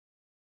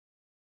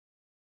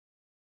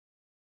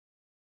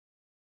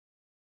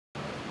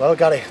Well,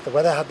 Gary, the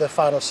weather had the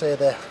final say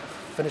there.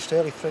 Finished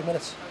early, 3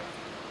 minutes.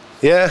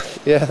 Yeah,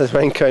 the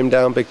rain came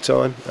down big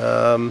time.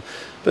 But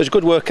it was a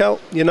good workout.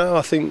 You know,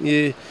 I think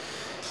you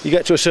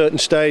get to a certain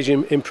stage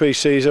in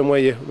pre-season where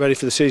you're ready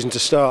for the season to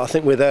start. I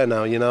think we're there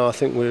now. You know, I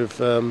think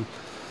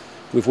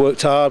we've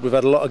worked hard. We've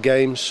had a lot of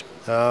games.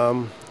 You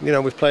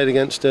know, we've played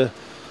against the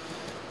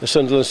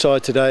Sunderland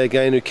side today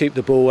again, who keep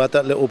the ball. Had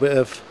that little bit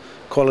of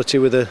quality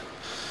with the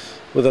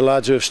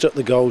lads who have stuck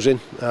the goals in.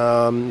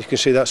 You can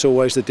see that's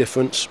always the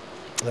difference.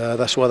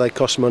 That's why they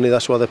cost money.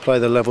 That's why they play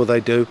the level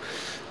they do.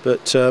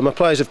 But my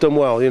players have done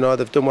well. You know,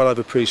 they've done well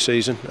over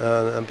pre-season,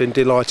 and been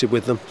delighted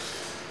with them.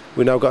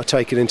 We've now got to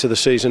take it into the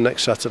season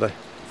next Saturday.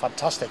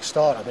 Fantastic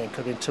start. I mean,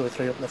 could have been 2 or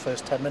 3 up in the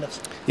first 10 minutes.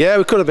 Yeah,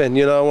 we could have been.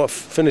 You know, what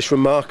finish from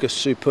Marcus,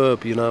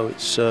 superb. You know,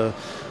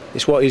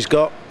 it's what he's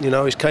got. You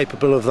know, he's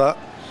capable of that.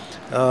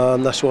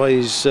 That's why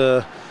he's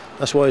a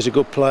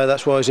good player.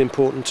 That's why he's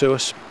important to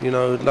us. You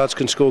know, lads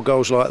can score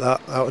goals like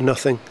that out of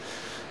nothing.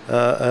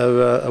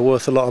 Are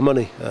worth a lot of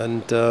money,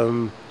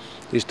 and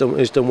he's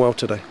done well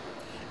today.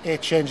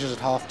 8 changes at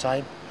half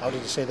time. How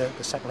did you see the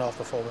second half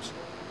performance?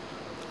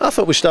 I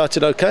thought we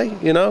started okay,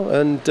 you know,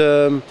 and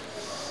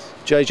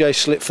JJ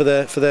slipped for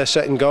their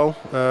second goal.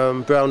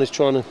 Brown is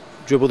trying to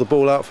dribble the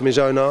ball out from his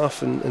own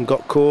half and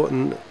got caught,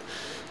 and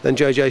then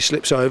JJ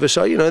slips over.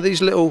 So, you know,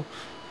 these little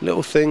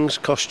things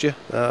cost you.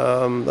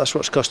 That's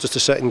what's cost us the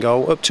second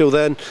goal. Up till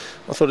then,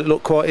 I thought it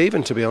looked quite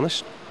even, to be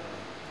honest.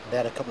 They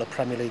had a couple of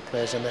Premier League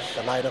players in the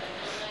lineup,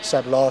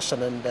 Seb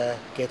Lawson and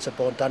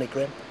Gateshead-born Danny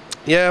Graham.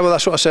 Yeah, well,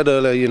 that's what I said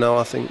earlier. You know,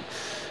 I think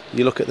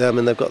you look at them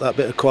and they've got that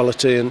bit of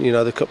quality, and you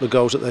know the couple of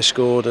goals that they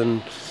scored,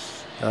 and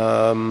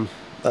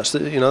that's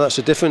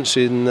the difference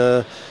in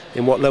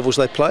what levels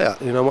they play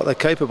at. You know what they're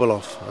capable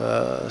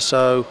of.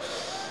 So,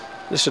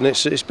 listen,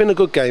 it's been a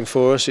good game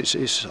for us. I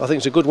think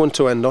it's a good one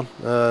to end on,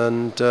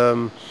 and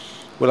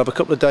we'll have a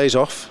couple of days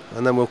off,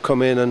 and then we'll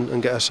come in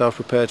and get ourselves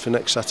prepared for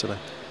next Saturday.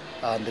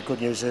 And the good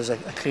news is a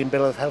clean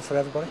bill of health for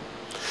everybody?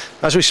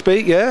 As we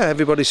speak, yeah,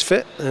 everybody's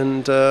fit,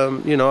 and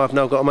you know, I've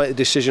now got to make a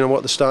decision on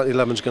what the starting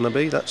 11's going to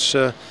be. That's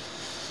a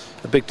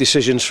big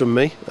decision from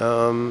me.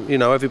 You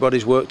know,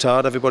 everybody's worked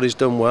hard, everybody's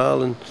done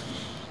well, and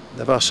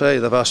they've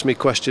asked me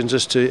questions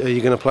as to, are you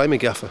going to play me,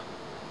 Gaffer?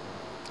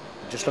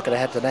 Just looking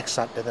ahead to the next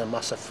Saturday, the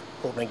massive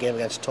opening game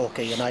against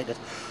Torquay United.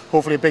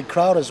 Hopefully a big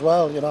crowd as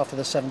well, you know, after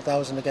the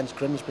 7,000 against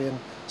Grimsby and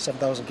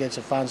 7,000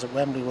 Gateshead fans at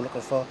Wembley. We're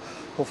looking for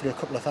hopefully a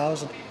couple of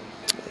thousand.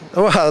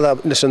 Well,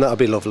 listen, that'll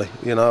be lovely.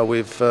 You know,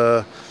 we've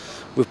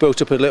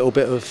built up a little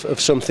bit of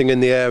something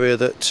in the area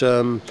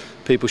that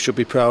people should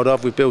be proud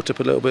of. We've built up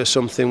a little bit of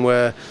something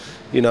where,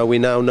 you know, we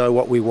now know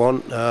what we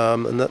want,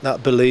 and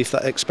that belief,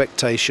 that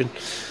expectation.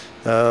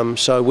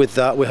 So with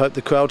that, we hope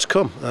the crowds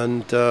come,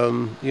 and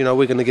you know,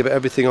 we're going to give it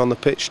everything on the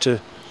pitch to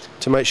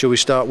make sure we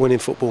start winning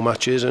football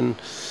matches. And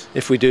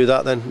if we do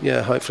that, then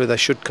yeah, hopefully they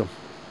should come.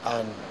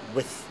 And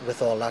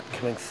with all that,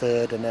 coming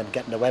third and then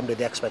getting to Wembley,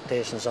 the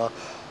expectations are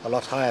a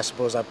lot higher. I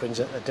suppose that brings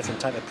a different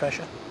type of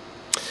pressure.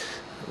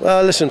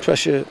 Well, listen,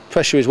 pressure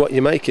is what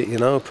you make it. You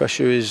know,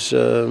 pressure is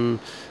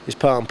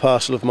part and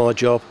parcel of my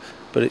job,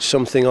 but it's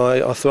something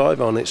I thrive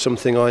on. It's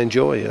something I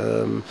enjoy.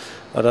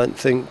 I don't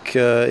think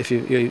if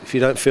you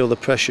don't feel the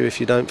pressure, if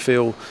you don't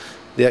feel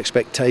the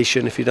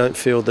expectation, if you don't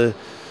feel the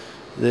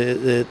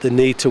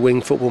need to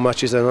win football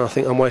matches, then I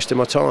think I'm wasting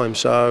my time.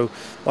 So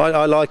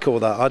I like all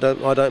that. I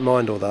don't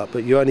mind all that.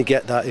 But you only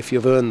get that if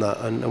you've earned that,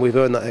 and we've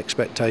earned that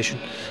expectation.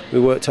 We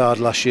worked hard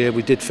last year.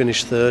 We did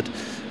finish third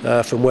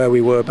from where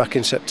we were back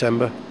in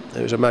September.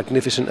 It was a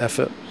magnificent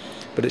effort,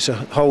 but it's a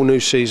whole new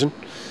season.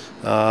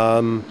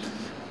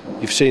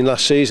 You've seen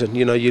last season.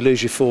 You know, you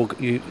lose your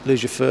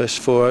first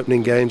 4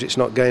 opening games. It's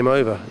not game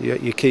over.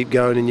 You keep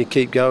going and you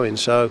keep going.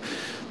 So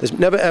there's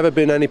never ever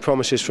been any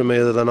promises from me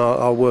other than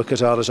I'll work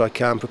as hard as I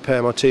can,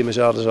 prepare my team as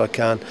hard as I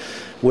can.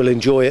 We'll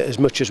enjoy it as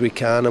much as we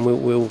can, and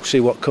we'll see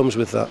what comes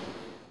with that.